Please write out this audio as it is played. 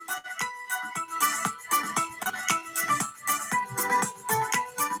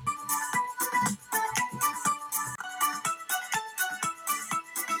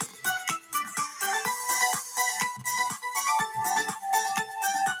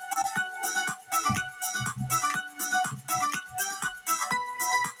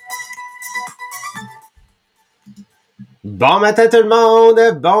Bon matin tout le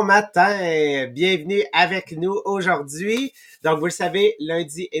monde, bon matin, bienvenue avec nous aujourd'hui. Donc vous le savez,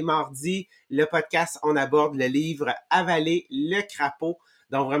 lundi et mardi, le podcast, on aborde le livre Avaler, le crapaud.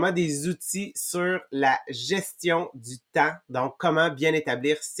 Donc vraiment des outils sur la gestion du temps, donc comment bien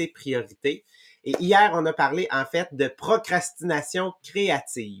établir ses priorités. Et hier, on a parlé en fait de procrastination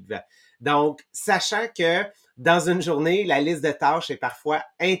créative. Donc, sachant que dans une journée, la liste de tâches est parfois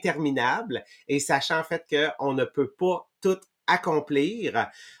interminable et sachant en fait qu'on ne peut pas tout accomplir,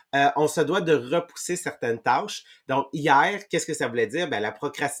 on se doit de repousser certaines tâches. Donc, hier, qu'est-ce que ça voulait dire? Ben, la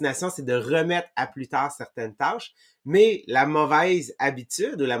procrastination, c'est de remettre à plus tard certaines tâches, mais la mauvaise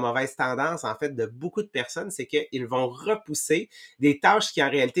habitude ou la mauvaise tendance, en fait, de beaucoup de personnes, c'est qu'ils vont repousser des tâches qui, en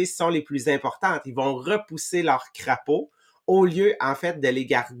réalité, sont les plus importantes. Ils vont repousser leur crapaud au lieu, en fait, de les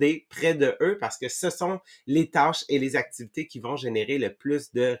garder près de eux parce que ce sont les tâches et les activités qui vont générer le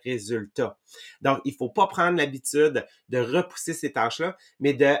plus de résultats. Donc, il faut pas prendre l'habitude de repousser ces tâches-là,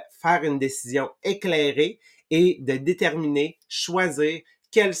 mais de faire une décision éclairée et de déterminer, choisir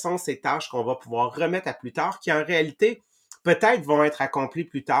quelles sont ces tâches qu'on va pouvoir remettre à plus tard qui, en réalité, peut-être vont être accomplies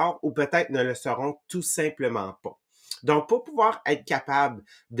plus tard ou peut-être ne le seront tout simplement pas. Donc, pour pouvoir être capable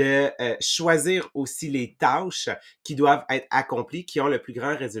de choisir aussi les tâches qui doivent être accomplies, qui ont le plus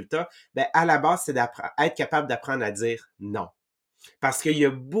grand résultat, ben à la base, c'est être capable d'apprendre à dire non. Parce qu'il y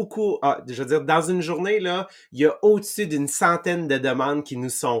a beaucoup, je veux dire, dans une journée, là, il y a au-dessus d'une centaine de demandes qui nous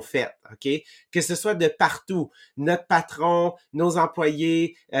sont faites, OK? Que ce soit de partout, notre patron, nos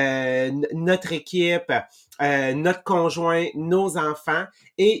employés, notre équipe, notre conjoint, nos enfants,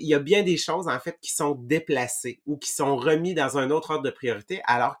 et il y a bien des choses, en fait, qui sont déplacées ou qui sont remis dans un autre ordre de priorité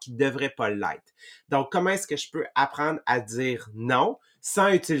alors qu'ils ne devraient pas l'être. Donc, comment est-ce que je peux apprendre à dire non sans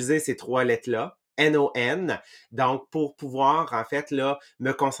utiliser ces trois lettres-là? NON, donc pour pouvoir, en fait, là,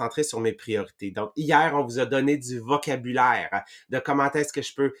 me concentrer sur mes priorités. Donc, hier, on vous a donné du vocabulaire de comment est-ce que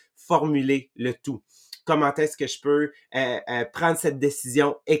je peux formuler le tout. Comment est-ce que je peux prendre cette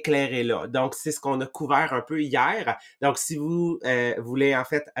décision éclairée-là. Donc, c'est ce qu'on a couvert un peu hier. Donc, si vous voulez, en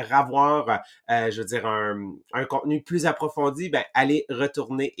fait, revoir, je veux dire, un contenu plus approfondi, ben, allez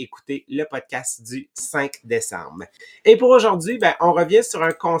retourner écouter le podcast du 5 décembre. Et pour aujourd'hui, ben, on revient sur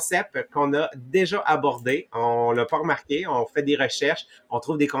un concept qu'on a déjà abordé. On l'a pas remarqué, on fait des recherches, on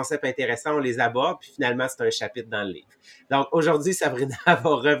trouve des concepts intéressants, on les aborde, puis finalement, c'est un chapitre dans le livre. Donc, aujourd'hui, Sabrina va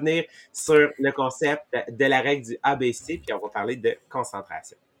revenir sur le concept de la règle du ABC, puis on va parler de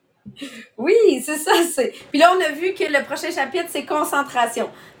concentration. Oui, c'est ça. Puis là, on a vu que le prochain chapitre, c'est concentration.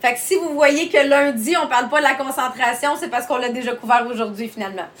 Fait que si vous voyez que lundi, on parle pas de la concentration, c'est parce qu'on l'a déjà couvert aujourd'hui,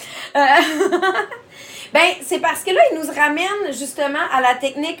 finalement. Ben, c'est parce que là, ils nous ramènent justement à la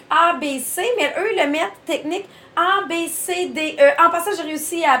technique ABC, mais eux, ils le mettent technique ABCDE. En passant, j'ai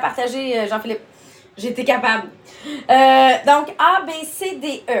réussi à partager, Jean-Philippe. J'ai été capable. Donc,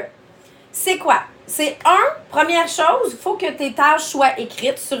 ABCDE. C'est quoi? C'est première chose, il faut que tes tâches soient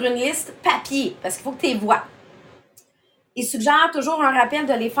écrites sur une liste papier, parce qu'il faut que tu les vois. Ils suggèrent toujours un rappel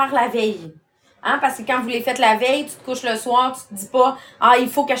de les faire la veille. Hein? Parce que quand vous les faites la veille, tu te couches le soir, tu te dis pas « Ah, il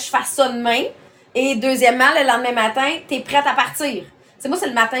faut que je fasse ça demain ». Et deuxièmement, le lendemain matin, tu es prête à partir. C'est moi, c'est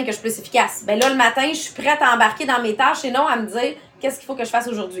le matin que je suis plus efficace. Ben là, le matin, je suis prête à embarquer dans mes tâches et non à me dire « Qu'est-ce qu'il faut que je fasse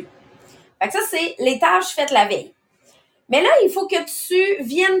aujourd'hui ». Fait que ça, c'est les tâches faites la veille. Mais là, il faut que tu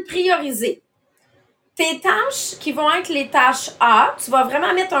viennes prioriser. Tes tâches qui vont être les tâches A, tu vas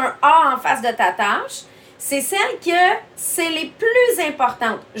vraiment mettre un A en face de ta tâche, c'est celles que c'est les plus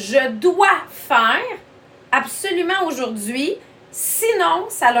importantes. Je dois faire absolument aujourd'hui, sinon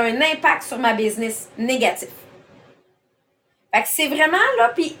ça a un impact sur ma business négatif. Fait que c'est vraiment là,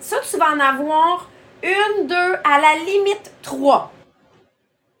 puis ça, tu vas en avoir une, deux, à la limite 3.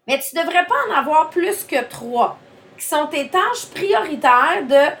 Mais tu ne devrais pas en avoir plus que 3, qui sont tes tâches prioritaires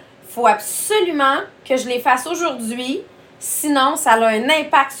de faut absolument que je les fasse aujourd'hui, sinon ça a un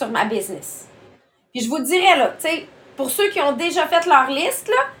impact sur ma business. Puis je vous dirais, là, tu sais, pour ceux qui ont déjà fait leur liste,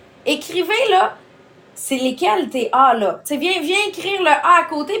 là, écrivez, là, c'est lesquels tes A, là. Tu sais, viens écrire le A à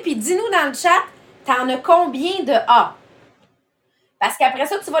côté, puis dis-nous dans le chat, t'en as combien de A? Parce qu'après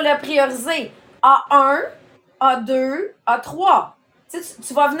ça, tu vas le prioriser. A1, A2, A3.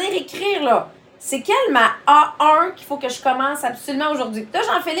 Tu vas venir écrire, là, c'est quelle ma A1 qu'il faut que je commence absolument aujourd'hui? Toi,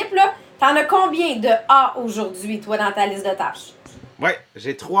 Jean-Philippe, là, t'en as combien de A aujourd'hui, toi, dans ta liste de tâches? Oui,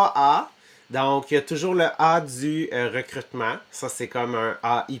 j'ai 3 A. Donc, il y a toujours le A du recrutement. Ça, c'est comme un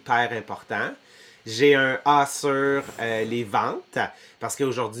A hyper important. J'ai un A sur les ventes parce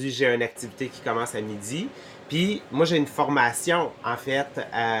qu'aujourd'hui, j'ai une activité qui commence à midi. Puis, moi, j'ai une formation, en fait,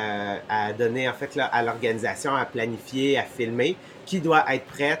 à donner, en fait, là, à l'organisation, à planifier, à filmer, qui doit être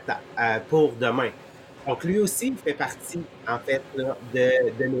prête pour demain. Donc, lui aussi, il fait partie, en fait, là,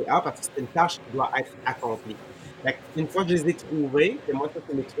 de mes A parce que c'est une tâche qui doit être accomplie. Fait une fois que je les ai trouvés, que moi, ça,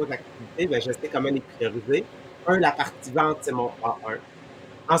 c'est mes 3 activités, ben, je sais comment les prioriser. La partie vente, c'est mon A1.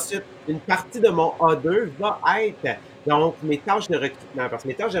 Ensuite, une partie de mon A2 va être donc mes tâches de recrutement. Parce que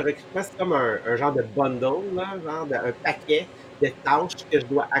mes tâches de recrutement, c'est comme un genre de bundle, là, un paquet de tâches que je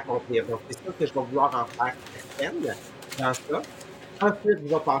dois accomplir. Donc, c'est sûr que je vais vouloir en faire certaines dans ça. Ensuite, je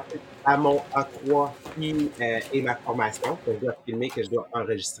vais passer à mon A3 qui est ma formation, que je dois filmer, que je dois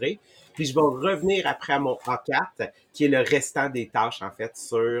enregistrer. Puis je vais revenir après à mon A4, qui est le restant des tâches, en fait,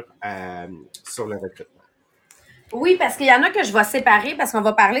 sur le recrutement. Oui, parce qu'il y en a que je vais séparer parce qu'on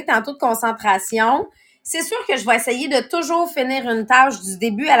va parler tantôt de concentration. C'est sûr que je vais essayer de toujours finir une tâche du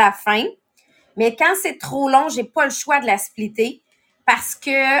début à la fin, mais quand c'est trop long, j'ai pas le choix de la splitter parce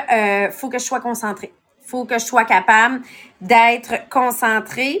que faut que je sois concentrée. Faut que je sois capable d'être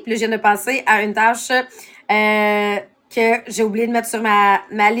concentrée. Puis là, je viens de passer à une tâche que j'ai oublié de mettre sur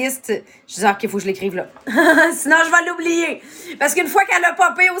ma liste. Je dis, OK, il faut que je l'écrive là. Sinon, je vais l'oublier. Parce qu'une fois qu'elle a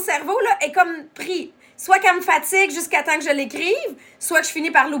popé au cerveau, là, elle est comme pris. Soit qu'elle me fatigue jusqu'à temps que je l'écrive, soit que je finis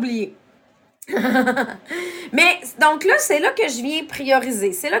par l'oublier. Mais donc là, c'est là que je viens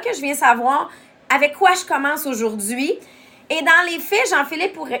prioriser. C'est là que je viens savoir avec quoi je commence aujourd'hui. Et dans les faits,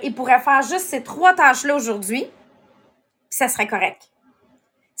 Jean-Philippe il pourrait faire juste ces 3 tâches-là aujourd'hui, puis ça serait correct.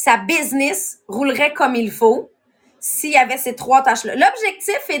 Sa business roulerait comme il faut s'il y avait ces 3 tâches-là.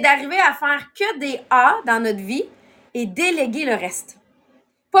 L'objectif est d'arriver à faire que des A dans notre vie et déléguer le reste.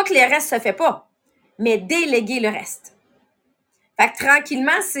 Pas que le reste se fait pas, mais déléguer le reste. Fait que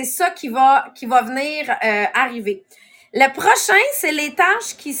tranquillement, c'est ça qui va venir arriver. Le prochain, c'est les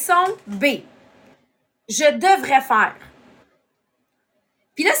tâches qui sont B. Je devrais faire.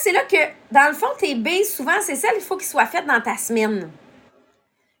 Puis là, c'est là que, dans le fond, tes B, souvent, c'est celles qu'il faut qu'ils soient faites dans ta semaine.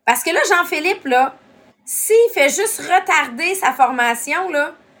 Parce que là, Jean-Philippe, là, s'il fait juste retarder sa formation,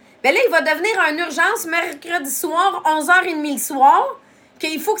 là, ben là, il va devenir en urgence mercredi soir, 11h30 le soir,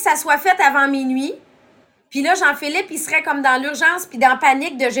 qu'il faut que ça soit fait avant minuit. Puis là, Jean-Philippe, il serait comme dans l'urgence puis dans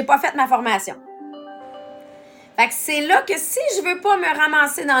panique de « j'ai pas fait ma formation ». Fait que c'est là que si je veux pas me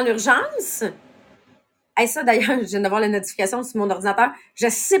ramasser dans l'urgence... Hey, ça, d'ailleurs, je viens d'avoir la notification sur mon ordinateur. Je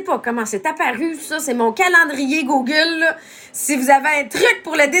sais pas comment c'est apparu, ça. C'est mon calendrier Google, là. Si vous avez un truc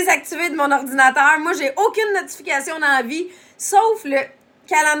pour le désactiver de mon ordinateur, moi, j'ai aucune notification dans la vie, sauf le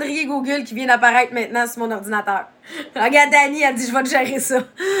calendrier Google qui vient d'apparaître maintenant sur mon ordinateur. Regarde, Dani, elle dit, je vais te gérer ça.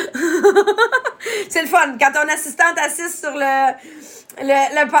 C'est le fun. Quand ton assistante assiste sur le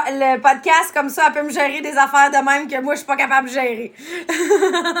podcast, comme ça, elle peut me gérer des affaires de même que moi, je suis pas capable de gérer.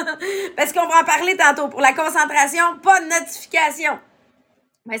 Parce qu'on va en parler tantôt. Pour la concentration, pas de notification.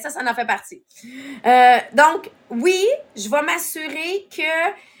 Mais ça en fait partie. Donc, oui, je vais m'assurer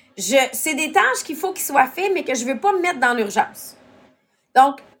que c'est des tâches qu'il faut qu'ils soient faites, mais que je veux pas me mettre dans l'urgence.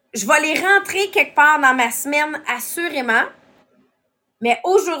 Donc, je vais les rentrer quelque part dans ma semaine, assurément. Mais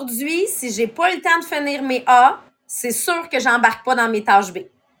aujourd'hui, si j'ai pas le temps de finir mes A, c'est sûr que j'embarque pas dans mes tâches B.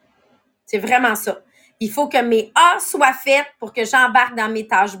 C'est vraiment ça. Il faut que mes A soient faites pour que j'embarque dans mes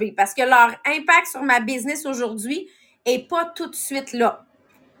tâches B. Parce que leur impact sur ma business aujourd'hui est pas tout de suite là.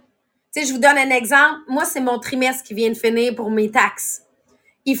 Tu sais, je vous donne un exemple. Moi, c'est mon trimestre qui vient de finir pour mes taxes.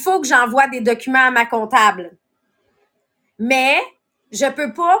 Il faut que j'envoie des documents à ma comptable. Mais je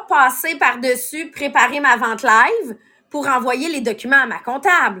peux pas passer par-dessus, préparer ma vente live pour envoyer les documents à ma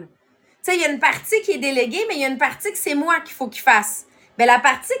comptable. Tu sais, il y a une partie qui est déléguée, mais il y a une partie que c'est moi qu'il faut qu'il fasse. Mais la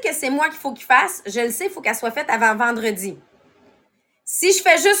partie que c'est moi qu'il faut qu'il fasse, je le sais, il faut qu'elle soit faite avant vendredi. Si je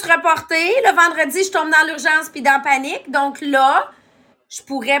fais juste reporter, le vendredi, je tombe dans l'urgence puis dans la panique. Donc là, je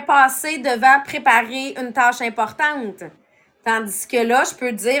pourrais passer devant préparer une tâche importante. Tandis que là, je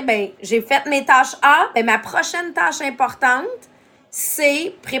peux dire, ben, j'ai fait mes tâches A, ben, ma prochaine tâche importante,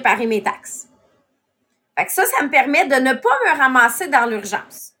 c'est préparer mes taxes. Fait que ça me permet de ne pas me ramasser dans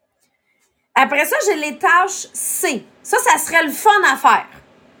l'urgence. Après ça, j'ai les tâches C. Ça serait le fun à faire.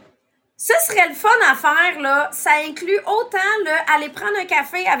 Ça serait le fun à faire, là. Ça inclut autant aller prendre un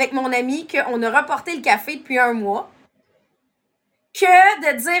café avec mon ami qu'on a reporté le café depuis 1 mois,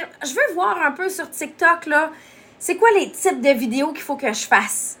 que de dire, je veux voir un peu sur TikTok, là, c'est quoi les types de vidéos qu'il faut que je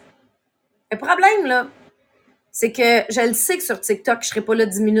fasse? Le problème, là, c'est que je le sais que sur TikTok, je serai pas là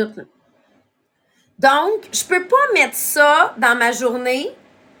 10 minutes, là. Donc, je peux pas mettre ça dans ma journée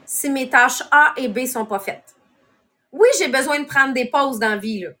si mes tâches A et B sont pas faites. Oui, j'ai besoin de prendre des pauses dans la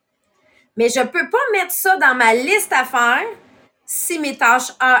vie, là. Mais je peux pas mettre ça dans ma liste à faire si mes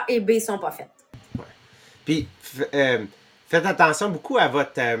tâches A et B sont pas faites. Ouais. Puis, Faites attention beaucoup à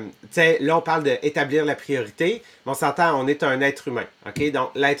votre... tu sais, là, on parle d'établir la priorité, mais on s'entend, on est un être humain, OK?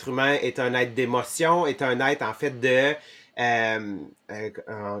 Donc, l'être humain est un être d'émotion, est un être, en fait, de... tu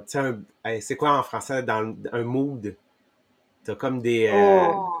sais, c'est quoi en français, un mood? T'as comme des...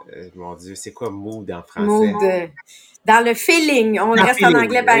 Oh, mon Dieu, c'est quoi mood en français? mood. Dans le feeling. On Un reste en feeling.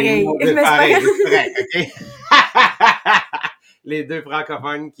 anglais pareil. C'est Mais c'est pas pareil, grave. c'est correct, OK? Les deux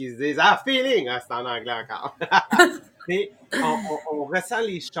francophones qui se disent « Ah, feeling! Ah, c'est en anglais encore. » Mais on ressent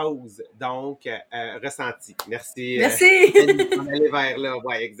les choses, donc ressenti. Merci Merci. d'en aller vers là.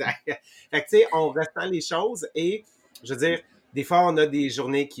 Ouais, exact. Fait que tu sais, on ressent les choses et je veux dire, des fois on a des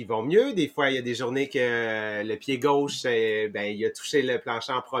journées qui vont mieux, des fois il y a des journées que le pied gauche, ben il a touché le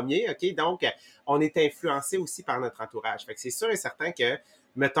plancher en premier, ok. Donc on est influencé aussi par notre entourage. Fait que c'est sûr et certain que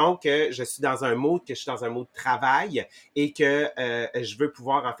mettons que je suis dans un mode, que je suis dans un mode travail et que je veux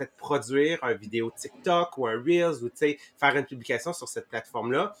pouvoir en fait produire une vidéo TikTok ou un Reels ou tu sais faire une publication sur cette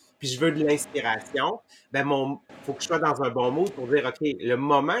plateforme-là, puis je veux de l'inspiration, ben faut que je sois dans un bon mood pour dire OK, le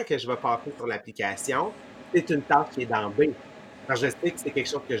moment que je vais passer sur l'application, c'est une tâche qui est dans B. Quand je sais que c'est quelque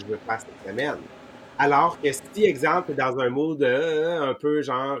chose que je veux faire cette semaine. Alors que si, exemple, t'es dans un mood un peu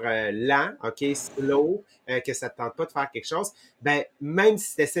genre lent, OK, slow, que ça te tente pas de faire quelque chose, ben même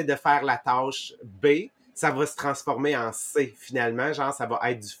si tu essaies de faire la tâche B, ça va se transformer en C finalement, genre ça va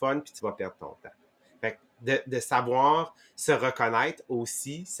être du fun puis tu vas perdre ton temps. Fait que de savoir se reconnaître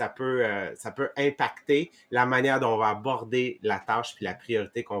aussi, ça peut impacter la manière dont on va aborder la tâche puis la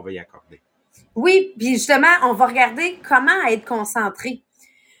priorité qu'on va y accorder. Oui, puis justement, on va regarder comment être concentré.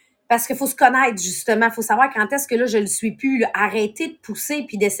 Parce qu'il faut se connaître, justement. Il faut savoir quand est-ce que là, je le suis plus. Là. Arrêter de pousser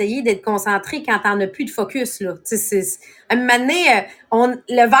puis d'essayer d'être concentré quand t'en as plus de focus. Là. Tu sais, à un moment donné,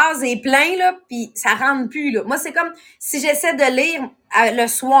 le vase est plein, là, puis ça rentre plus. Là. Moi, c'est comme si j'essaie de lire le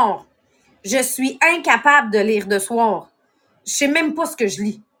soir. Je suis incapable de lire de soir. Je sais même pas ce que je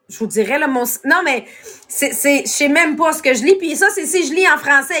lis. Je vous dirais, là, non, mais je sais même pas ce que je lis. Puis ça, c'est si je lis en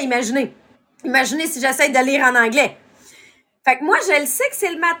français, imaginez. Imaginez si j'essaie de lire en anglais. Fait que moi, je le sais que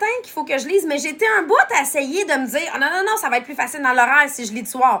c'est le matin qu'il faut que je lise, mais j'étais un bout à essayer de me dire, non, ça va être plus facile dans l'horaire si je lis de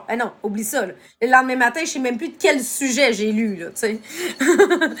soir. Ben non, oublie ça, là. Le lendemain matin, je sais même plus de quel sujet j'ai lu, là, tu sais.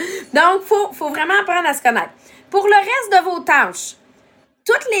 Donc, faut vraiment apprendre à se connaître. Pour le reste de vos tâches,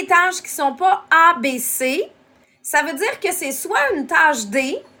 toutes les tâches qui sont pas A, B, C, ça veut dire que c'est soit une tâche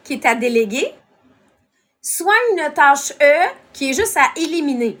D qui est à déléguer, soit une tâche E qui est juste à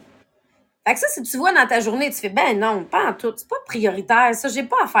éliminer. Fait que ça, si tu vois dans ta journée, tu fais, ben non, pas en tout, c'est pas prioritaire, ça, j'ai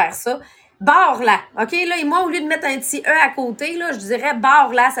pas à faire ça. Barre-la, OK? Là, et moi, au lieu de mettre un petit E à côté, là, je dirais,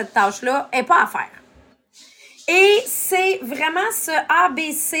 barre-la, cette tâche-là, elle est pas à faire. Et c'est vraiment ce A,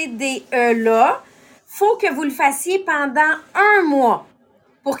 B, C, D, E-là, faut que vous le fassiez pendant 1 mois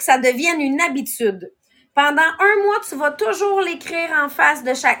pour que ça devienne une habitude. Pendant 1 mois, tu vas toujours l'écrire en face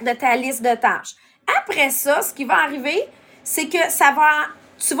de ta liste de tâches. Après ça, ce qui va arriver, c'est que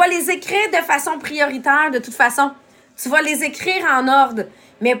tu vas les écrire de façon prioritaire de toute façon. Tu vas les écrire en ordre.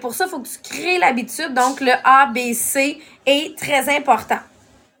 Mais pour ça, il faut que tu crées l'habitude. Donc, le A, B, C est très important.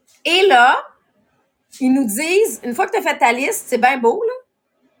 Et là, ils nous disent, une fois que tu as fait ta liste, c'est bien beau, là,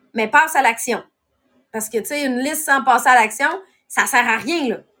 mais passe à l'action. Parce que, tu sais, une liste sans passer à l'action, ça sert à rien,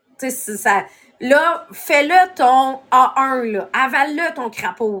 là. Tu sais, là, fais-le ton A1, là. Avale-le ton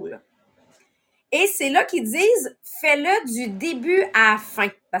crapaud, là. Et c'est là qu'ils disent, fais-le du début à la fin.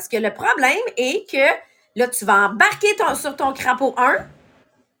 Parce que le problème est que là, tu vas embarquer sur ton crapaud 1,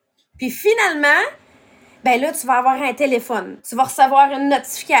 puis finalement, ben là, tu vas avoir un téléphone. Tu vas recevoir une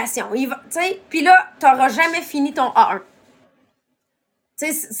notification. Puis là, tu n'auras jamais fini ton A1.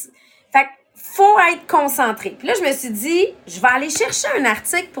 Tu sais, fait faut être concentré. Puis là, je me suis dit, je vais aller chercher un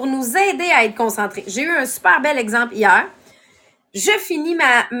article pour nous aider à être concentrés. J'ai eu un super bel exemple hier. Je finis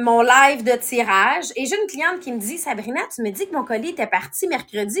mon live de tirage et j'ai une cliente qui me dit, Sabrina, tu me dis que mon colis était parti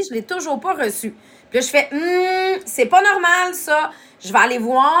mercredi, je l'ai toujours pas reçu. Puis là, je fais, c'est pas normal ça. Je vais aller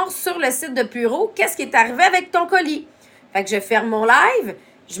voir sur le site de Puro qu'est-ce qui est arrivé avec ton colis. Fait que je ferme mon live,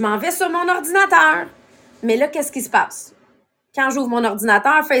 je m'en vais sur mon ordinateur. Mais là, qu'est-ce qui se passe? Quand j'ouvre mon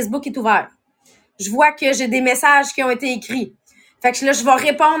ordinateur, Facebook est ouvert. Je vois que j'ai des messages qui ont été écrits. Fait que là, je vais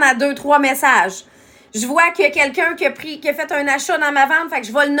répondre à 2-3 messages. Je vois qu'il y a quelqu'un qui a fait un achat dans ma vente, fait que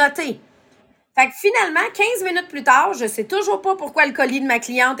je vais le noter. Fait que finalement, 15 minutes plus tard, je sais toujours pas pourquoi le colis de ma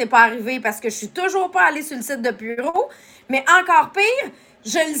cliente n'est pas arrivé parce que je suis toujours pas allée sur le site de Puro. Mais encore pire,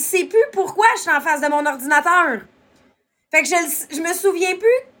 je ne sais plus pourquoi je suis en face de mon ordinateur. Fait que je me souviens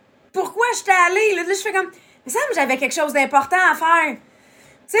plus pourquoi j'étais allée. Là, je fais comme, il me semble que j'avais quelque chose d'important à faire.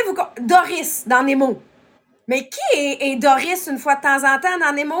 Tu sais, Doris dans Nemo. Mais qui est Doris une fois de temps en temps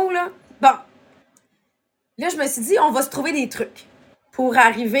dans Nemo, là? Bon. Là, je me suis dit, on va se trouver des trucs pour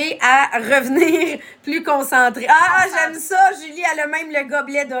arriver à revenir plus concentré. Ah, j'aime ça, Julie, elle a même le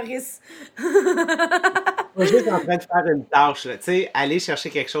gobelet Doris. Moi, juste en train de faire une tâche, là, tu sais, aller chercher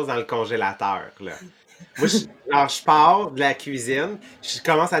quelque chose dans le congélateur, là. Moi, je pars de la cuisine, je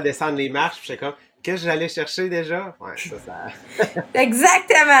commence à descendre les marches, puis je suis comme, qu'est-ce que j'allais chercher déjà? Ouais, ça.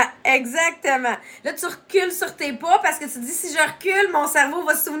 Exactement, exactement. Là, tu recules sur tes pas parce que tu dis, si je recule, mon cerveau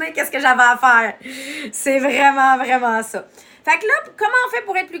va se souvenir qu'est-ce que j'avais à faire. C'est vraiment, vraiment ça. Fait que là, comment on fait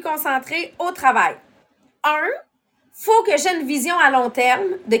pour être plus concentré au travail? Faut que j'ai une vision à long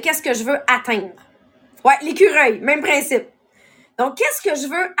terme de qu'est-ce que je veux atteindre. Ouais, l'écureuil, même principe. Donc, qu'est-ce que je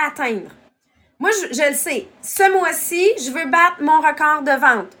veux atteindre? Moi, je le sais. Ce mois-ci, je veux battre mon record de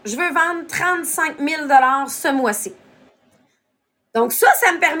vente. Je veux vendre 35 000 ce mois-ci. Donc, ça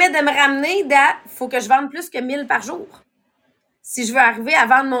me permet de me ramener faut que je vende plus que 1000 par jour. Si je veux arriver à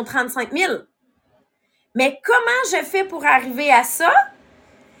vendre mon 35 000. Mais comment je fais pour arriver à ça?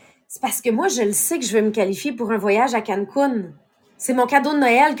 C'est parce que moi, je le sais que je veux me qualifier pour un voyage à Cancun. C'est mon cadeau de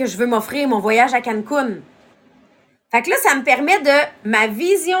Noël que je veux m'offrir, mon voyage à Cancun. Fait que là, ça me permet de ma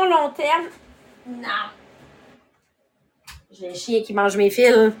vision long terme. Non. J'ai un chien qui mange mes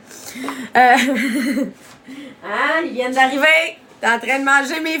fils. Ils viennent d'arriver. T'es en train de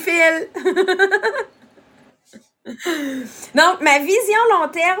manger mes fils. Donc, ma vision long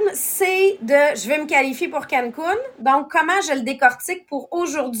terme, c'est je vais me qualifier pour Cancun. Donc, comment je le décortique pour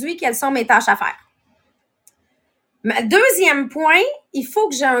aujourd'hui? Quelles sont mes tâches à faire? Deuxième point, il faut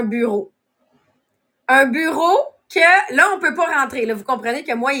que j'ai un bureau. Un bureau que, là, on peut pas rentrer. Là, vous comprenez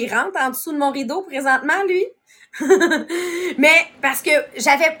que moi, il rentre en dessous de mon rideau présentement, lui. Mais parce que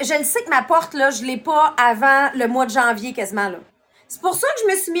je le sais que ma porte, là, je l'ai pas avant le mois de janvier quasiment, là. C'est pour ça que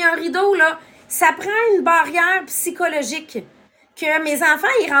je me suis mis un rideau, là. Ça prend une barrière psychologique que mes enfants,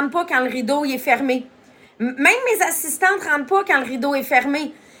 ils rentrent pas quand le rideau il est fermé. Même mes assistantes rentrent pas quand le rideau est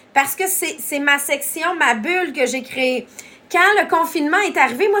fermé. Parce que c'est ma section, ma bulle que j'ai créée. Quand le confinement est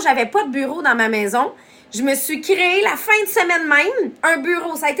arrivé, moi, j'avais pas de bureau dans ma maison. Je me suis créé la fin de semaine même un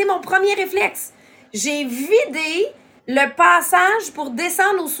bureau. Ça a été mon premier réflexe. J'ai vidé le passage pour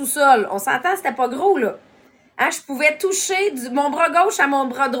descendre au sous-sol. On s'entend, c'était pas gros, là. Hein, je pouvais toucher mon bras gauche à mon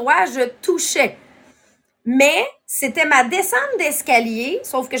bras droit, je touchais. Mais c'était ma descente d'escalier,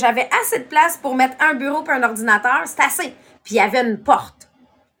 sauf que j'avais assez de place pour mettre un bureau et un ordinateur. C'était assez. Puis il y avait une porte.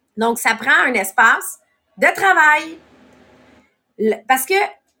 Donc, ça prend un espace de travail. Parce que, tu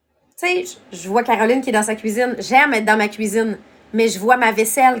sais, je vois Caroline qui est dans sa cuisine. J'aime être dans ma cuisine, mais je vois ma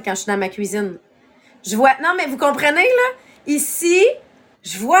vaisselle quand je suis dans ma cuisine. Non, mais vous comprenez, là? Ici,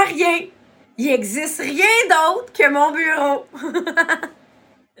 je vois rien. Il n'existe rien d'autre que mon bureau.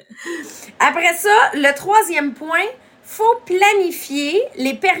 Après ça, le troisième point, faut planifier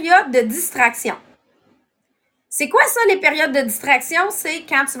les périodes de distraction. C'est quoi ça, les périodes de distraction? C'est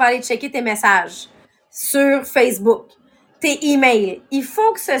quand tu vas aller checker tes messages sur Facebook, tes emails. Il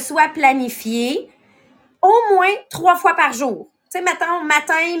faut que ce soit planifié au moins 3 fois par jour. Tu sais, mettons,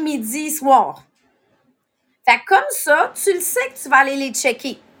 matin, midi, soir. Fait que comme ça, tu le sais que tu vas aller les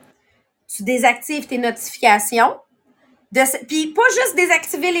checker. Tu désactives tes notifications. Puis pas juste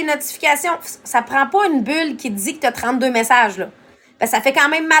désactiver les notifications. Ça prend pas une bulle qui te dit que tu as 32 messages, là. Ben, ça fait quand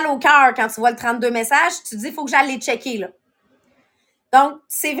même mal au cœur quand tu vois le 32 messages. Tu te dis, il faut que j'aille les checker, là. Donc,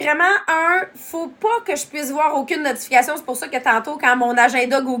 c'est vraiment faut pas que je puisse voir aucune notification. C'est pour ça que tantôt, quand mon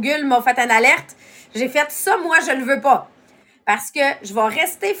agenda Google m'a fait une alerte, j'ai fait ça, moi, je le veux pas. Parce que je vais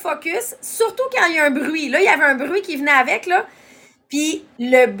rester focus, surtout quand il y a un bruit. Là, il y avait un bruit qui venait avec, là. Puis,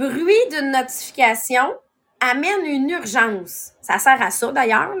 le bruit d'une notification amène une urgence. Ça sert à ça,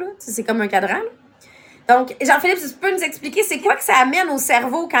 d'ailleurs, là. C'est comme un cadran, là. Donc, Jean-Philippe, tu peux nous expliquer c'est quoi que ça amène au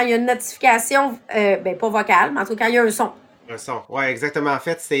cerveau quand il y a une notification, pas vocale, mais en tout cas, quand il y a un son? Un son. Oui, exactement. En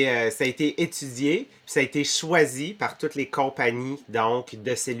fait, ça a été étudié, puis ça a été choisi par toutes les compagnies, donc,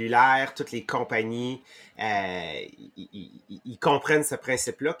 de cellulaire, toutes les compagnies, ils comprennent ce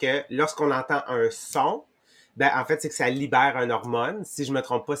principe-là que lorsqu'on entend un son, ben, en fait, c'est que ça libère une hormone. Si je me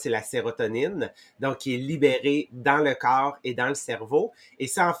trompe pas, c'est la sérotonine. Donc, qui est libérée dans le corps et dans le cerveau. Et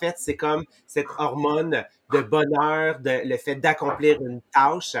ça, en fait, c'est comme cette hormone de bonheur, le fait d'accomplir une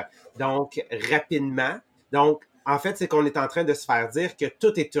tâche, donc, rapidement. Donc, en fait, c'est qu'on est en train de se faire dire que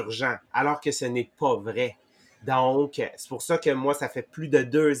tout est urgent, alors que ce n'est pas vrai. Donc, c'est pour ça que moi, ça fait plus de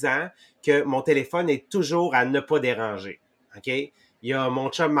 2 ans que mon téléphone est toujours à ne pas déranger. OK? Il y a mon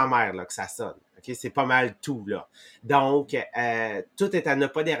chum, ma mère, là, que ça sonne. Okay, c'est pas mal tout, là. Donc, tout est à ne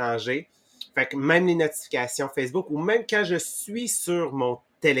pas déranger. Fait que même les notifications Facebook ou même quand je suis sur mon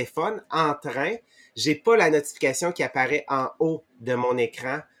téléphone en train, j'ai pas la notification qui apparaît en haut de mon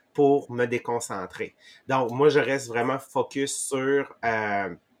écran pour me déconcentrer. Donc, moi, je reste vraiment focus sur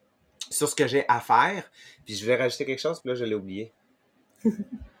ce que j'ai à faire. Puis je vais rajouter quelque chose, puis là, je l'ai oublié.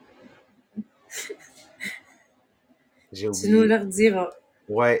 J'ai oublié. Tu nous le rediras.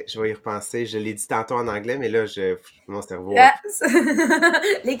 Ouais, je vais y repenser. Je l'ai dit tantôt en anglais, mais là, mon cerveau... Ah,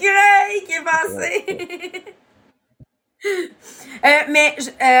 l'écureuil qui est passé! Mais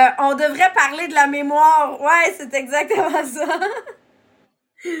on devrait parler de la mémoire. Ouais, c'est exactement ça.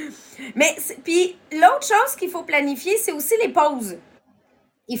 Mais puis l'autre chose qu'il faut planifier, c'est aussi les pauses.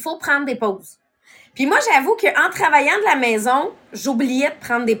 Il faut prendre des pauses. Puis moi, j'avoue qu'en travaillant de la maison, j'oubliais de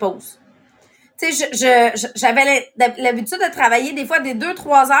prendre des pauses. Tu sais, j'avais l'habitude de travailler des fois des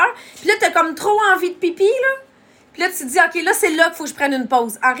 2-3 heures. Puis là, t'as comme trop envie de pipi, là. Puis là, tu te dis, OK, là, c'est là qu'il faut que je prenne une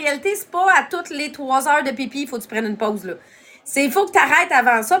pause. En réalité, c'est pas à toutes les 3 heures de pipi, il faut que tu prennes une pause, là. Il faut que tu arrêtes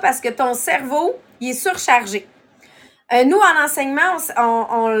avant ça parce que ton cerveau, il est surchargé. Nous, en enseignement,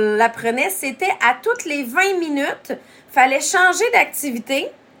 on l'apprenait, c'était à toutes les 20 minutes, fallait changer d'activité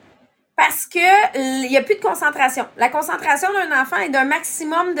parce que il n'y a plus de concentration. La concentration d'un enfant est d'un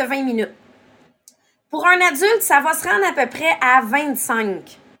maximum de 20 minutes. Pour un adulte, ça va se rendre à peu près à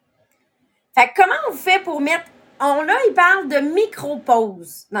 25. Fait que comment on fait pour mettre... Là, il parle de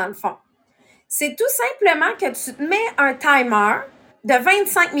micro-pause, dans le fond. C'est tout simplement que tu te mets un timer de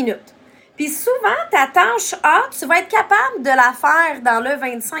 25 minutes. Puis souvent, ta tâche A, tu vas être capable de la faire dans le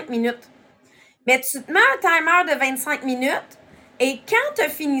 25 minutes. Mais tu te mets un timer de 25 minutes et quand tu as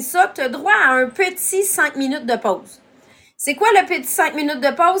fini ça, tu as droit à un petit 5 minutes de pause. C'est quoi le petit 5 minutes de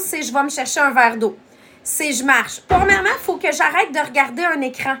pause? C'est je vais me chercher un verre d'eau. C'est je marche. Premièrement, il faut que j'arrête de regarder un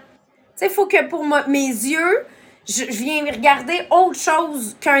écran. Tu sais, il faut que pour mes yeux, je viens regarder autre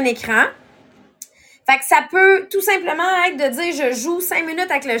chose qu'un écran. Fait que ça peut tout simplement être de dire je joue 5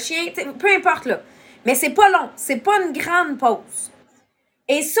 minutes avec le chien, peu importe là. Mais c'est pas long, c'est pas une grande pause.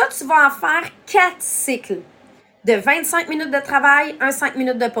 Et ça, tu vas en faire 4 cycles de 25 minutes de travail, 5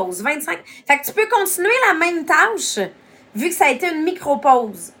 minutes de pause. 25. Fait que tu peux continuer la même tâche vu que ça a été une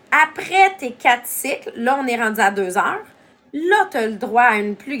micro-pause. Après tes 4 cycles, là, on est rendu à 2 heures. Là, tu as le droit à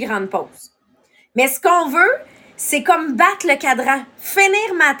une plus grande pause. Mais ce qu'on veut, c'est comme battre le cadran.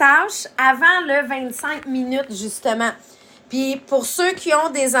 Finir ma tâche avant le 25 minutes, justement. Puis, pour ceux qui ont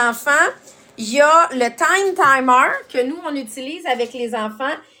des enfants, il y a le time timer que nous, on utilise avec les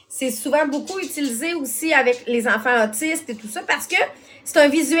enfants. C'est souvent beaucoup utilisé aussi avec les enfants autistes et tout ça parce que c'est un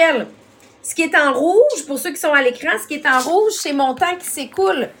visuel. Ce qui est en rouge, pour ceux qui sont à l'écran, ce qui est en rouge, c'est mon temps qui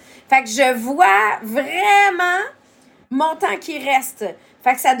s'écoule. Fait que je vois vraiment mon temps qui reste.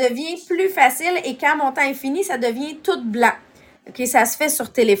 Fait que ça devient plus facile et quand mon temps est fini, ça devient tout blanc. OK, ça se fait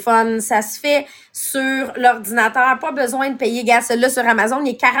sur téléphone, ça se fait sur l'ordinateur. Pas besoin de payer, gars, celui-là sur Amazon,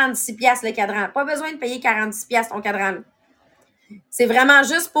 il est 46$ le cadran. Pas besoin de payer 46$ ton cadran. C'est vraiment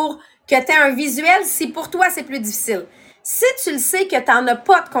juste pour que tu aies un visuel si pour toi, c'est plus difficile. Si tu le sais que tu n'en as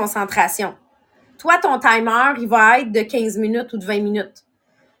pas de concentration, toi, ton timer, il va être de 15 minutes ou de 20 minutes.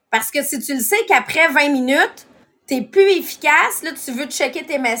 Parce que si tu le sais qu'après 20 minutes, tu n'es plus efficace, là, tu veux checker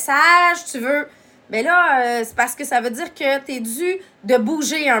tes messages, tu veux... Mais là, c'est parce que ça veut dire que tu es dû de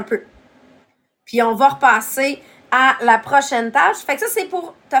bouger un peu. Puis on va repasser à la prochaine tâche. Fait que ça, c'est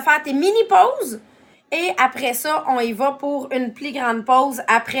pour te faire tes mini-pauses. Et après ça, on y va pour une plus grande pause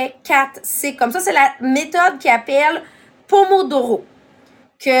après 4 cycles. Comme ça, c'est la méthode qui appelle Pomodoro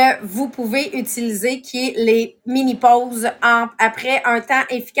que vous pouvez utiliser, qui est les mini-pauses après un temps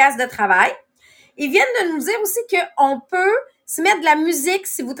efficace de travail. Ils viennent de nous dire aussi qu'on peut se mettre de la musique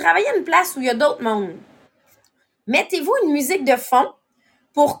si vous travaillez à une place où il y a d'autres mondes. Mettez-vous une musique de fond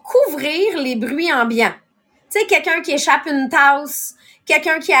pour couvrir les bruits ambiants. Tu sais, quelqu'un qui échappe une tasse,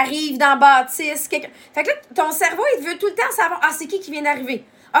 quelqu'un qui arrive dans la bâtisse. Fait que là, ton cerveau, il veut tout le temps savoir, c'est qui vient d'arriver?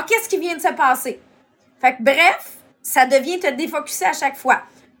 Qu'est-ce qui vient de se passer? Fait que bref, ça devient te défocuser à chaque fois.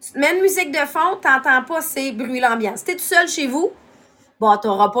 Tu te mets une musique de fond, t'entends pas ces bruits ambiants. Si t'es tout seul chez vous,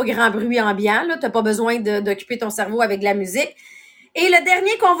 t'auras pas grand bruit ambiant, là. T'as pas besoin d'occuper ton cerveau avec de la musique. Et le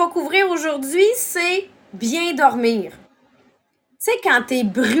dernier qu'on va couvrir aujourd'hui, c'est bien dormir. Tu sais, quand t'es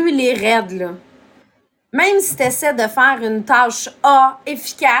brûlé raide, là, même si t'essaies de faire une tâche A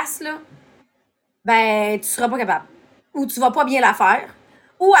efficace, là, tu seras pas capable. Ou tu vas pas bien la faire.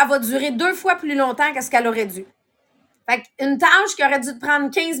 Ou elle va durer 2 fois plus longtemps que ce qu'elle aurait dû. Fait qu'une tâche qui aurait dû te prendre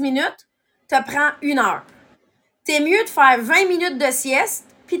 15 minutes, te prend 1 heure. T'es mieux de faire 20 minutes de sieste,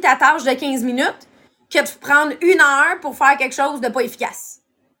 puis ta tâche de 15 minutes, que de prendre 1 heure pour faire quelque chose de pas efficace.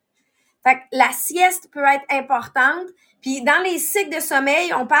 Fait que la sieste peut être importante. Puis dans les cycles de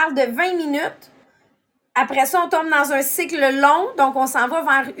sommeil, on parle de 20 minutes. Après ça, on tombe dans un cycle long, donc on s'en va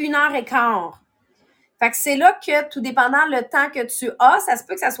vers 1 heure et quart. Fait que c'est là que, tout dépendant le temps que tu as, ça se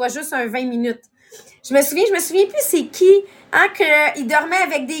peut que ça soit juste un 20 minutes. Je me souviens plus c'est qui, hein, qu'il dormait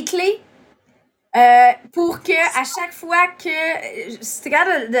avec des clés. Pour que à chaque fois que c'était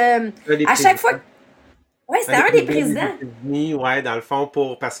à chaque fois ouais, c'était un des présidents. Ouais, dans le fond,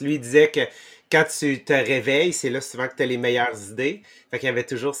 parce que lui, il disait que quand tu te réveilles, c'est là souvent que tu as les meilleures idées. Fait qu'il avait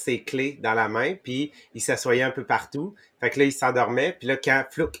toujours ses clés dans la main, puis il s'assoyait un peu partout. Fait que là, il s'endormait, puis là, quand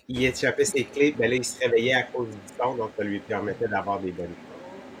Flouk, il échappait ses clés, ben là, il se réveillait à cause du son, donc ça lui permettait d'avoir des bonnes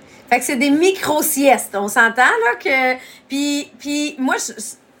idées. Fait que c'est des micro-siestes, on s'entend, là, que... Puis moi,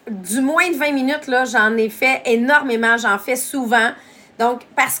 du moins de 20 minutes, là, j'en ai fait énormément, j'en fais souvent. Donc,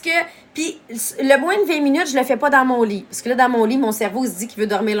 parce que... Puis le moins de 20 minutes, je le fais pas dans mon lit. Parce que là, dans mon lit, mon cerveau se dit qu'il veut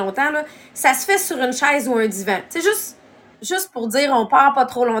dormir longtemps, là. Ça se fait sur une chaise ou un divan. C'est juste pour dire, on part pas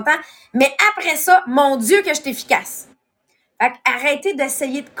trop longtemps. Mais après ça, mon Dieu que je suis efficace. Fait arrêtez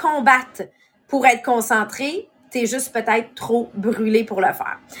d'essayer de combattre pour être concentré. T'es juste peut-être trop brûlé pour le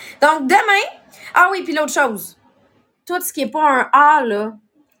faire. Donc, demain... Ah oui, puis l'autre chose. Tout ce qui n'est pas un A, là,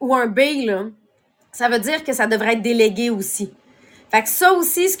 ou un B, là, ça veut dire que ça devrait être délégué aussi. Fait que ça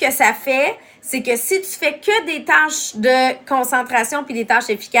aussi, ce que ça fait, c'est que si tu fais que des tâches de concentration puis des tâches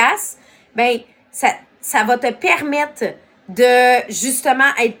efficaces, ben ça va te permettre de justement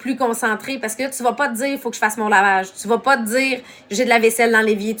être plus concentré parce que là, tu vas pas te dire il faut que je fasse mon lavage. Tu vas pas te dire j'ai de la vaisselle dans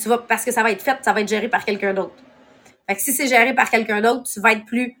l'évier. Parce que ça va être fait, ça va être géré par quelqu'un d'autre. Fait que si c'est géré par quelqu'un d'autre, tu vas être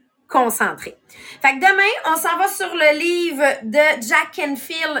plus concentré. Fait que demain, on s'en va sur le livre de Jack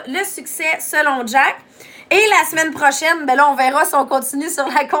Canfield, Le succès selon Jack. Et la semaine prochaine, ben là, on verra si on continue sur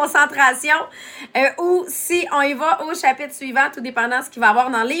la concentration ou si on y va au chapitre suivant, tout dépendant de ce qu'il va y avoir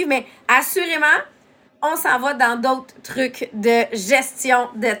dans le livre. Mais assurément, on s'en va dans d'autres trucs de gestion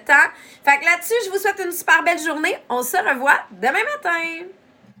de temps. Fait que là-dessus, je vous souhaite une super belle journée. On se revoit demain matin.